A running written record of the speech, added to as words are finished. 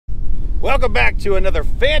Welcome back to another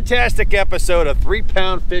fantastic episode of 3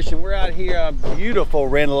 Pound Fishing. We're out here on beautiful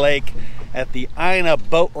Rend Lake at the Ina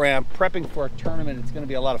boat ramp, prepping for a tournament. It's going to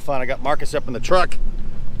be a lot of fun. I got Marcus up in the truck.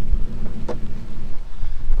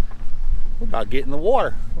 We're about to get in the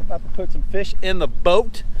water. We're about to put some fish in the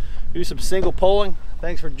boat, do some single poling.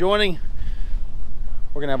 Thanks for joining.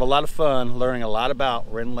 We're going to have a lot of fun learning a lot about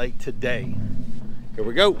Rend Lake today. Here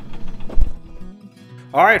we go.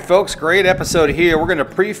 All right, folks, great episode here. We're going to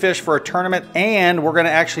pre-fish for a tournament, and we're going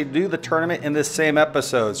to actually do the tournament in this same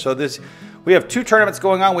episode. So we have 2 tournaments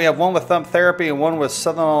going on. We have one with Thumb Therapy and one with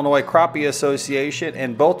Southern Illinois Crappie Association,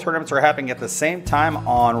 and both tournaments are happening at the same time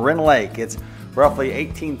on Rend Lake. It's roughly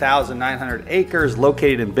 18,900 acres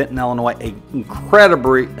located in Benton, Illinois, an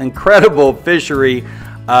incredible fishery.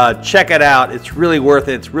 Check it out. It's really worth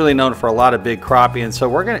it. It's really known for a lot of big crappie, and so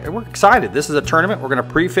we're excited. This is a tournament. We're going to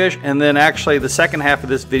pre-fish, and then actually the second half of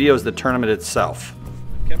this video is the tournament itself.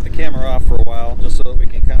 We've kept the camera off for a while just so that we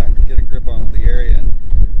can kind of get a grip on the area. And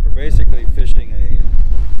we're basically fishing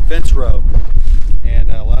a fence row and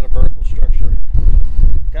a lot of vertical structure.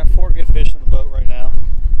 Got 4 good fish in the boat right now.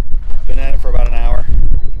 Been at it for about an hour.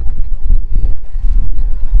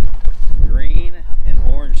 Green and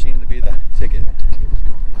orange seem to be the ticket.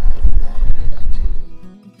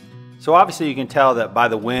 So obviously you can tell that by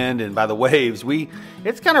the wind and by the waves,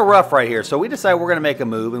 it's kind of rough right here. So we decided we're going to make a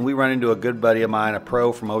move, and we run into a good buddy of mine, a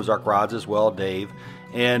pro from Ozark Rods as well, Dave.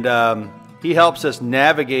 And he helps us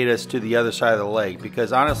navigate us to the other side of the lake,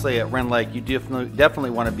 because honestly at Rend Lake you definitely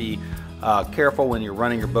want to be careful when you're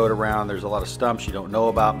running your boat around. There's a lot of stumps you don't know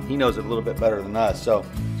about. He knows it a little bit better than us. So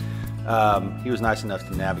he was nice enough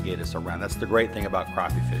to navigate us around. That's the great thing about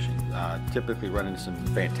crappie fishing. Typically run into some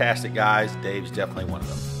fantastic guys. Dave's definitely one of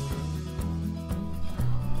them.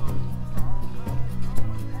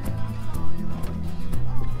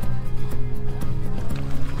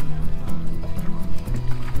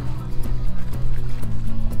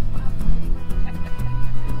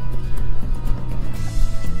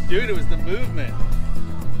 Dude, it was the movement.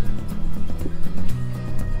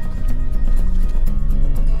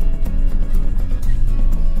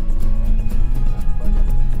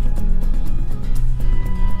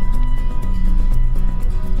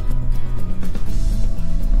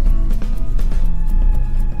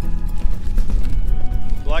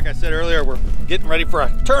 Like I said earlier, we're getting ready for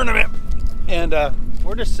a tournament, and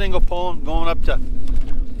we're just single poling, going up to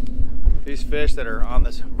these fish that are on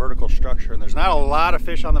this vertical structure. And there's not a lot of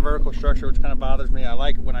fish on the vertical structure, which kind of bothers me. I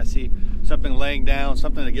like it when I see something laying down,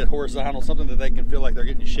 something to get horizontal, something that they can feel like they're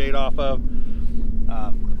getting shade off of.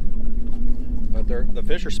 But the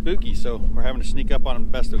fish are spooky, so we're having to sneak up on them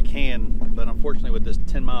the best we can. But unfortunately with this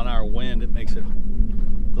 10-mile-an-hour wind, it makes it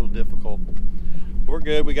a little difficult. We're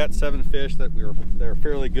good. We got 7 fish they're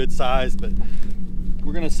fairly good size, but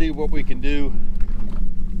we're gonna see what we can do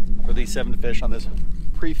for these 7 fish on this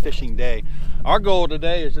pre-fishing day. Our goal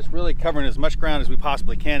today is just really covering as much ground as we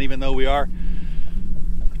possibly can, even though we are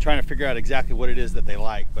trying to figure out exactly what it is that they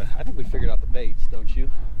like. But I think we figured out the baits, don't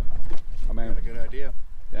you? I mean, got a good idea.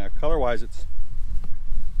 Yeah, color-wise, it's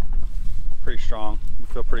pretty strong. We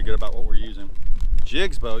feel pretty good about what we're using.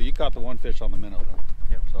 Jigs boat, you caught the 1 fish on the minnow though.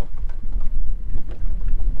 Yeah. So.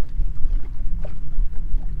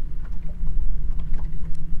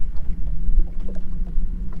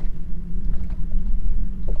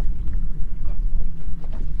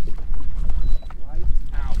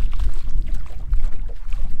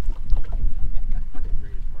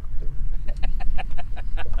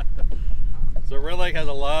 So Rend Lake has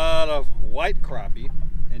a lot of white crappie,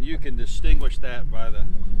 and you can distinguish that by the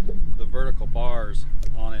vertical bars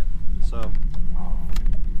on it. So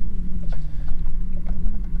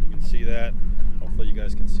you can see that. Hopefully you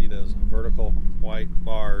guys can see those vertical white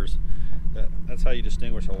bars. That's how you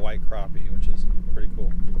distinguish a white crappie, which is pretty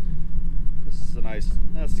cool. This is a nice,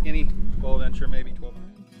 skinny 12-incher, maybe 12.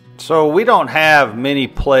 So we don't have many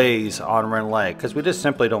plays on Rend Lake because we just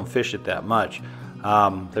simply don't fish it that much.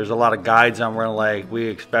 There's a lot of guides on Rend Lake. We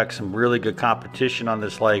expect some really good competition on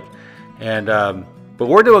this lake, and but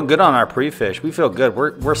we're doing good on our pre-fish. We feel good.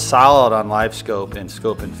 We're solid on live scope and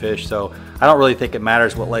fish. So I don't really think it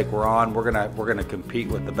matters what lake we're on. We're gonna compete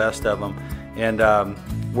with the best of them, and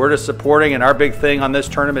we're just supporting. And our big thing on this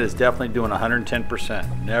tournament is definitely doing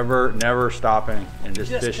 110%. Never stopping and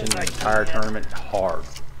just fishing the entire tournament hard.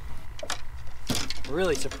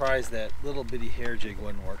 Really surprised that little bitty hair jig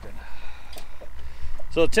wasn't working.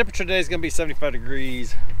 So the temperature today is going to be 75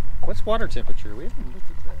 degrees. What's water temperature? We haven't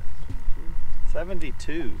looked at that.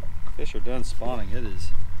 72. Fish are done spawning. It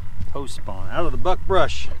is post spawn. Out of the buck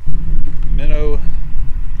brush. Minnow. There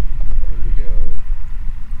we go.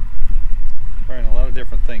 Trying a lot of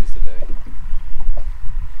different things today.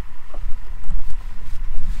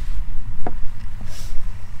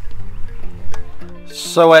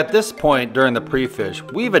 So at this point during the pre-fish,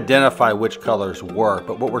 we've identified which colors work,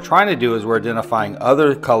 but what we're trying to do is we're identifying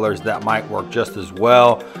other colors that might work just as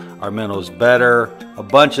well, our minnow's better, a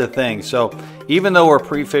bunch of things. So even though we're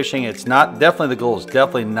pre-fishing, it's not, definitely the goal is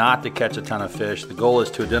definitely not to catch a ton of fish. The goal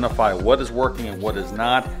is to identify what is working and what is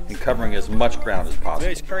not, and covering as much ground as possible.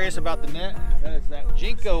 Today's curious about the net. That is that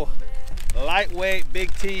Jinko lightweight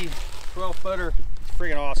Big T 12 footer. It's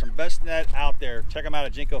freaking awesome. Best net out there. Check them out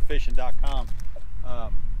at jinkofishing.com.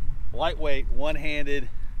 Lightweight, one-handed.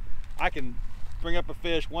 I can bring up a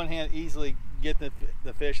fish, one hand easily get the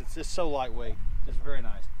fish. It's just so lightweight. Just very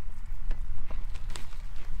nice.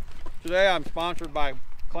 Today I'm sponsored by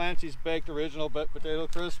Clancy's Baked Original Baked Potato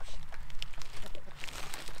Crisps.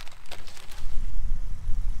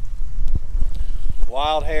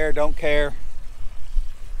 Wild hair, don't care.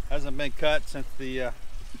 Hasn't been cut since the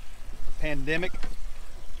pandemic.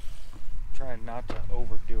 Trying not to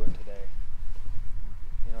overdo it today.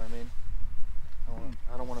 You know what I mean?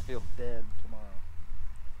 I don't want to feel dead tomorrow.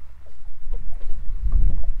 It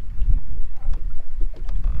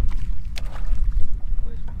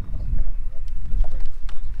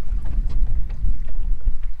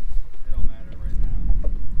don't matter right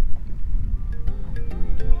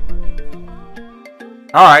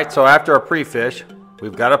now. All right, so after a pre-fish,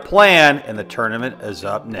 we've got a plan, and the tournament is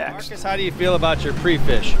up next. Marcus, how do you feel about your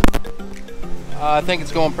pre-fish? I think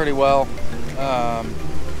it's going pretty well.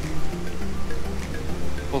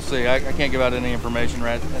 We'll see. I can't give out any information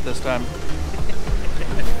right at this time.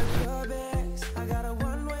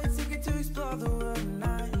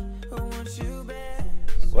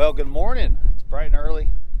 Well, good morning. It's bright and early.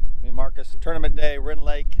 Me and Marcus, tournament day, Rend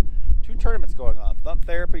Lake. 2 tournaments going on. Thump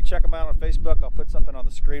Therapy, check them out on Facebook. I'll put something on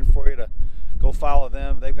the screen for you to go follow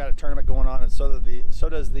them. They've got a tournament going on, and so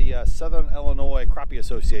does the Southern Illinois Crappie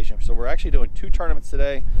Association. So we're actually doing 2 tournaments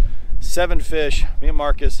today. 7 fish. Me and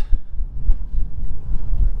Marcus.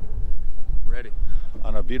 Ready.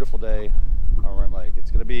 On a beautiful day on Rend Lake.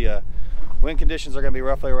 It's going to be, wind conditions are going to be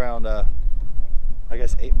roughly around, I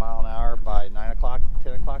guess, 8 mile an hour by 9 o'clock,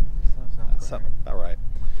 10 o'clock. Something about right.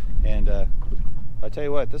 And I tell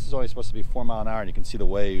you what, this is only supposed to be 4 mile an hour, and you can see the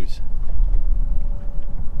waves.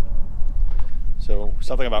 So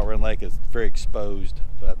something about Rend Lake is very exposed,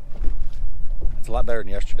 but it's a lot better than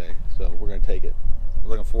yesterday. So we're going to take it. We're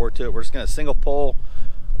looking forward to it. We're just going to single pull.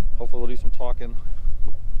 Hopefully we'll do some talking.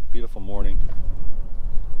 Beautiful morning.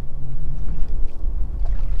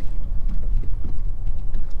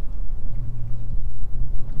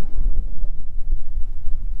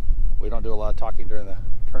 We don't do a lot of talking during the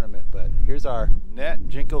tournament, but here's our net,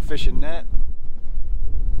 Jinko fishing net.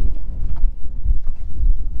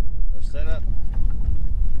 Our setup.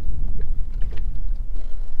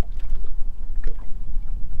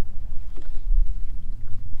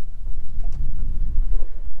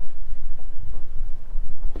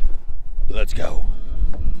 Let's go.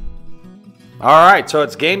 All right, so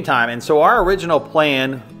it's game time. And so our original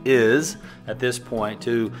plan is, at this point,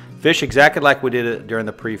 to fish exactly like we did it during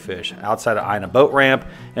the pre-fish, outside of Ina boat ramp,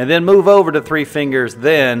 and then move over to 3 fingers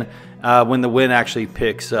then when the wind actually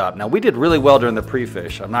picks up. Now, we did really well during the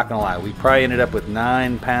pre-fish, I'm not gonna lie. We probably ended up with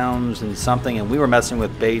 9 pounds and something, and we were messing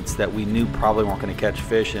with baits that we knew probably weren't gonna catch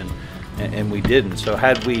fish, and we didn't. So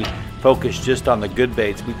had we focused just on the good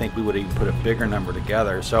baits, we think we would even put a bigger number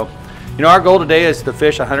together. So, you know, our goal today is to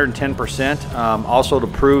fish 110%. Also to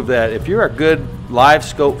prove that if you're a good live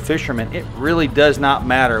scope fisherman, it really does not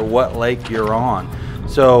matter what lake you're on.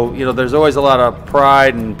 So, you know, there's always a lot of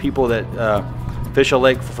pride in people that fish a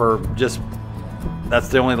lake for just, that's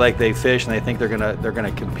the only lake they fish, and they think they're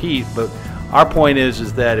gonna compete. But our point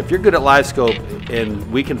is that if you're good at live scope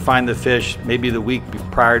and we can find the fish maybe the week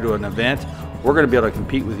prior to an event, we're gonna be able to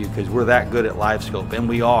compete with you because we're that good at live scope, and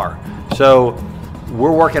we are. So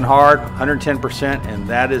we're working hard, 110%, and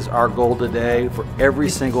that is our goal today for every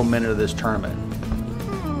single minute of this tournament.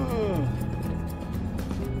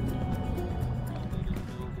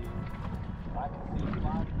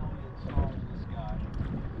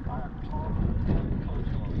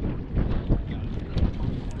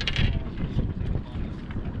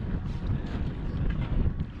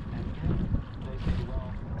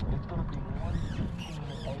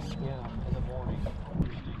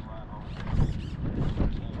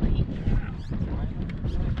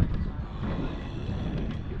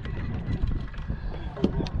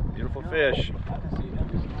 Fish.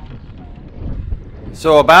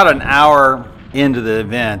 So about an hour into the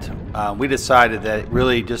event, we decided that it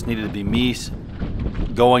really just needed to be me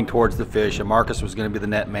going towards the fish, and Marcus was going to be the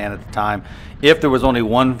net man at the time. If there was only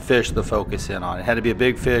one fish to focus in on, it had to be a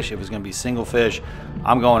big fish. It was going to be single fish.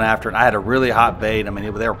 I'm going after it. I had a really hot bait. I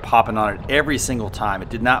mean, they were popping on it every single time. It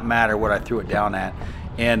did not matter what I threw it down at.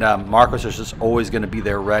 And Marcus was just always going to be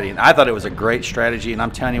there ready. And I thought it was a great strategy. And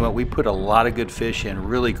I'm telling you what, we put a lot of good fish in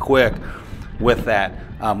really quick with that.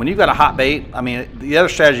 When you've got a hot bait, I mean, the other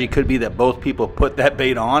strategy could be that both people put that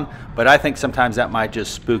bait on, but I think sometimes that might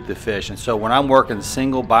just spook the fish. And so when I'm working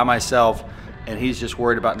single by myself and he's just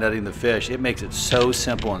worried about netting the fish, it makes it so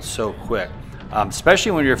simple and so quick,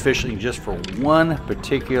 especially when you're fishing just for one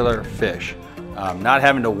particular fish. Not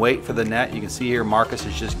having to wait for the net. You can see here Marcus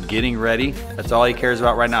is just getting ready. That's all he cares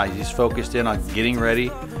about right now. He's focused in on getting ready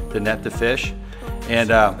to net the fish. And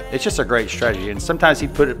it's just a great strategy. And sometimes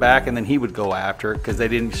he'd put it back and then he would go after it because they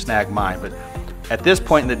didn't snag mine. But at this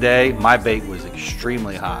point in the day, my bait was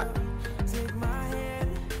extremely hot.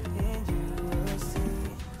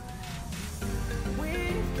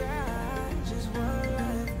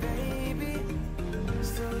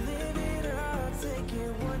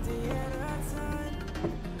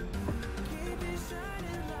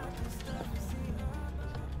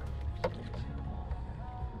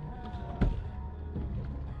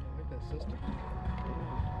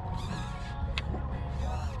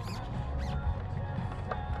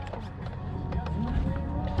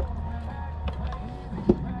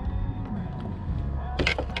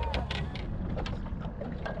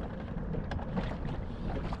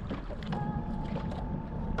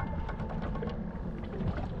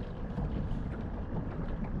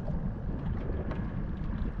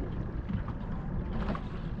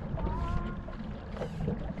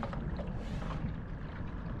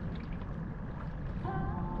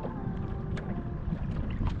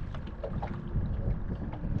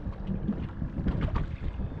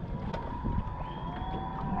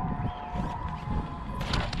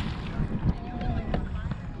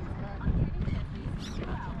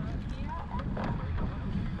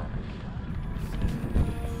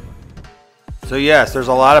 So yes, there's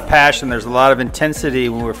a lot of passion, there's a lot of intensity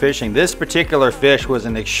when we're fishing. This particular fish was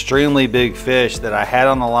an extremely big fish that I had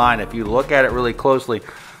on the line. If you look at it really closely,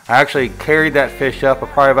 I actually carried that fish up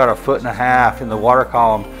probably about 1.5 feet in the water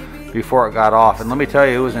column before it got off. And let me tell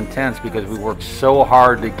you, it was intense because we worked so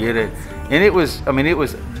hard to get it. And it was, I mean, it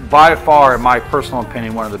was by far, in my personal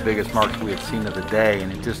opinion, one of the biggest marks we had seen of the day,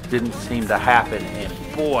 and it just didn't seem to happen.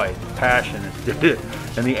 And boy, the passion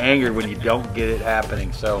and the anger when you don't get it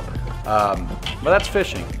happening. So, but that's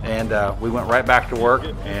fishing, and we went right back to work,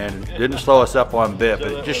 and didn't slow us up one bit.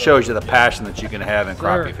 But it just shows you the passion that you can have in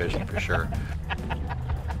crappie fishing for sure.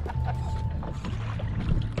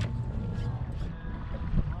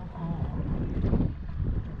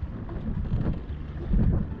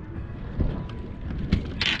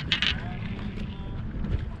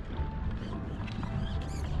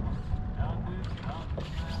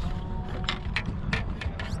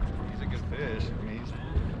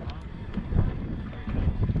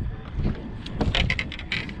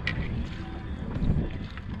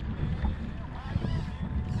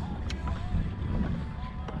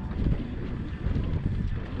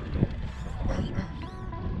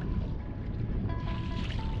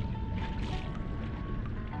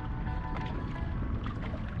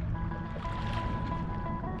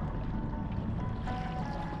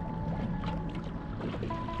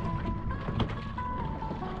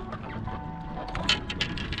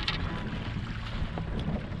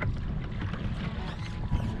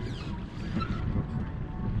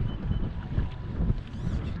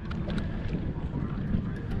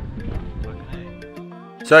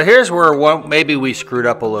 So here's where maybe we screwed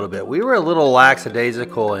up a little bit. We were a little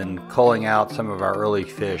lackadaisical in culling out some of our early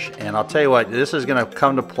fish. And I'll tell you what, this is going to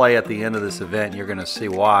come to play at the end of this event. You're going to see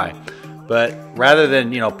why. But rather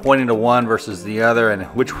than, pointing to one versus the other and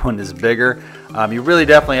which one is bigger, you really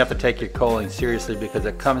definitely have to take your culling seriously, because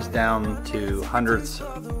it comes down to hundredths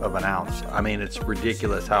of an ounce. I mean, it's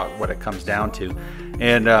ridiculous what it comes down to.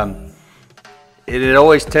 And it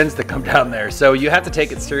always tends to come down there. So you have to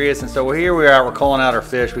take it serious. And so here we are, we're culling out our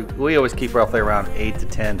fish. We always keep roughly around 8 to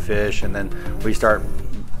 10 fish, and then we start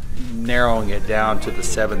narrowing it down to the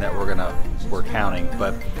 7 that we're counting.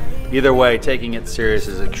 But either way, taking it serious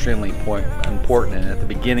is extremely important. And at the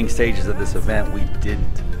beginning stages of this event, we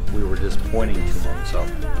didn't. We were just pointing to them. So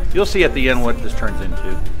you'll see at the end what this turns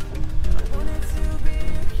into.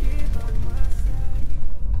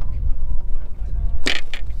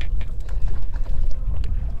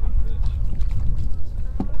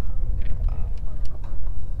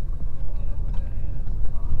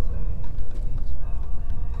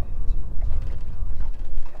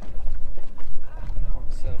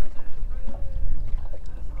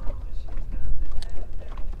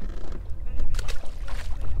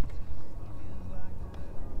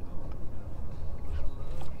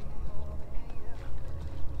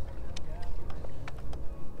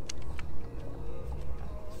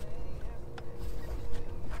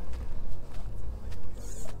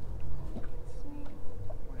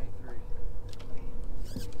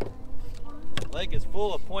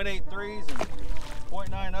 full of .83s and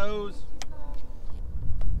 .90s.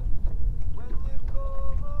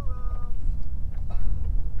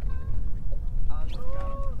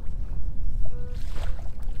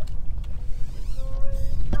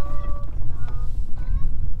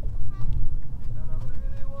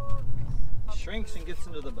 Shrinks and gets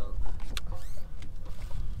into the boat.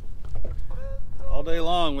 All day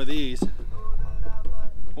long with these.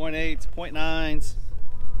 .8s, .9s.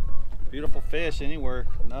 Beautiful fish anywhere,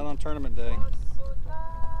 not on tournament day.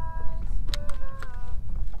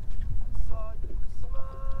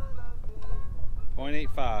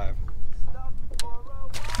 .85.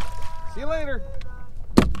 See you later.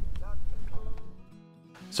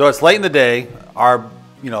 So it's late in the day. Our,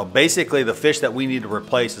 basically the fish that we need to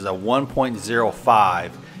replace is a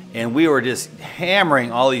 1.05. And we were just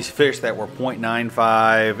hammering all these fish that were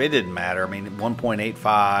 .95. It didn't matter. I mean,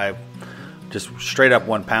 1.85, just straight up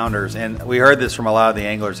 1 pounders. And we heard this from a lot of the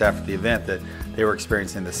anglers after the event that they were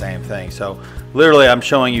experiencing the same thing. So literally I'm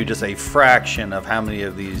showing you just a fraction of how many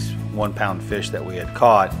of these 1 pound fish that we had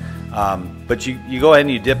caught. But you go ahead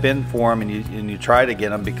and you dip in for them and you try to get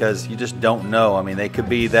them because you just don't know. I mean, they could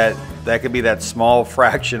be that could be that small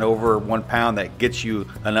fraction over 1 pound that gets you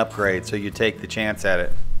an upgrade. So you take the chance at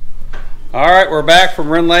it. All right, we're back from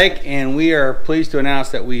Rend Lake, and we are pleased to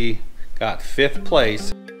announce that we got 5th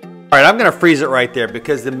place. All right, I'm gonna freeze it right there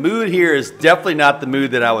because the mood here is definitely not the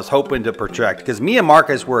mood that I was hoping to project, because me and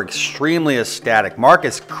Marcus were extremely ecstatic.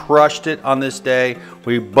 Marcus crushed it on this day.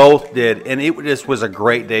 We both did, and it just was a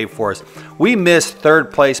great day for us. We missed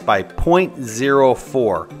 3rd place by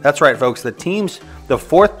 .04. That's right, folks. The teams, the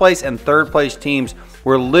 4th place and 3rd place teams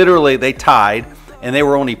were literally, they tied, and they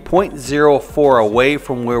were only .04 away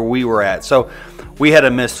from where we were at. So we had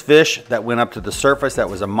a missed fish that went up to the surface. That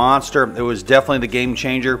was a monster. It was definitely the game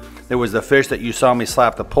changer. There was the fish that you saw me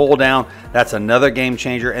slap the pole down. That's another game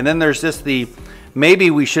changer. And then there's just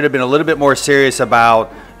maybe we should have been a little bit more serious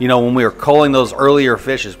about, when we were culling those earlier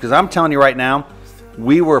fishes. Because I'm telling you right now,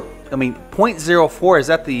 we were, .04, is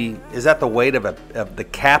that the weight of the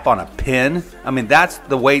cap on a pin? I mean, that's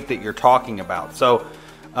the weight that you're talking about. So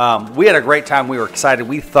we had a great time. We were excited.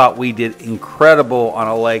 We thought we did incredible on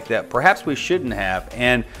a lake that perhaps we shouldn't have,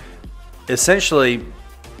 and essentially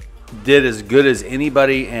did as good as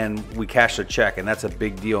anybody, and we cashed a check, and that's a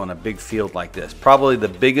big deal in a big field like this. Probably the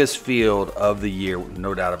biggest field of the year,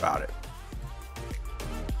 no doubt about it.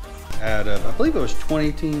 I believe it was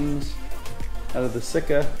 20 teams out of the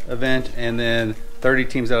Sika event, and then 30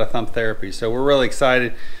 teams out of Thumb Therapy. So we're really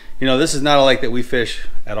excited. This is not a lake that we fish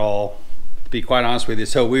at all, to be quite honest with you.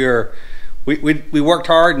 So we worked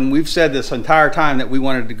hard, and we've said this entire time that we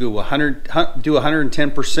wanted to do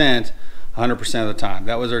 110% 100% of the time.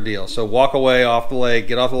 That was our deal. So walk away off the lake,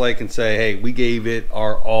 get off the lake and say, hey, we gave it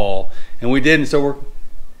our all. And we did, and so we're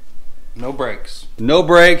no breaks. No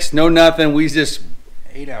breaks, no nothing. We just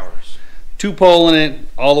 8 hours. 2 poling it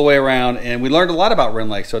all the way around, and we learned a lot about Rend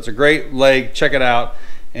Lake. So it's a great lake. Check it out.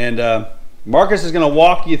 And Marcus is going to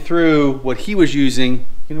walk you through what he was using.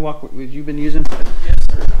 Can you walk what you've been using? Yes,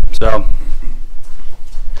 sir. So,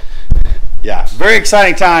 yeah, very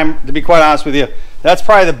exciting time, to be quite honest with you. That's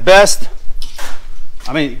probably the best.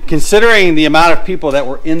 I mean, considering the amount of people that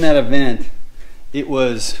were in that event, it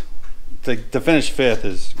was, to finish 5th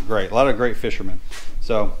is great. A lot of great fishermen.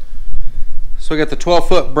 So we got the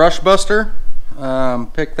 12-foot brush buster.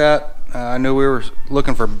 Picked that. I knew we were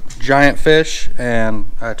looking for giant fish, and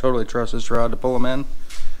I totally trust this rod to pull them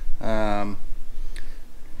in.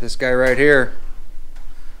 This guy right here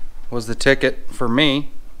was the ticket for me.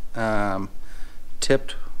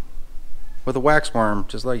 Tipped with a wax worm,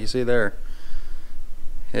 just like you see there.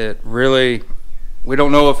 It really, we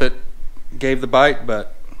don't know if it gave the bite,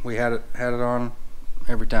 but we had it on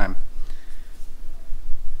every time.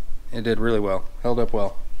 It did really well, held up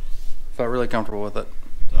well. Felt really comfortable with it.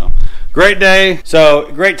 So, great day, so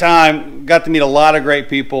great time. Got to meet a lot of great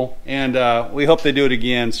people, and we hope they do it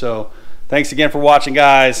again. So thanks again for watching,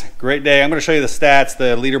 guys. Great day. I'm going to show you the stats,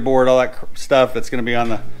 the leaderboard, all that stuff that's going to be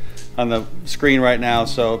on the screen right now.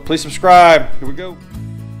 So please subscribe. Here we go.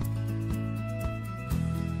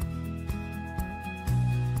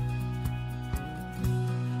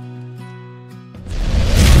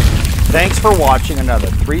 Thanks for watching another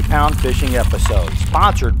 3 Pound Fishing episode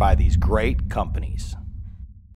sponsored by these great companies.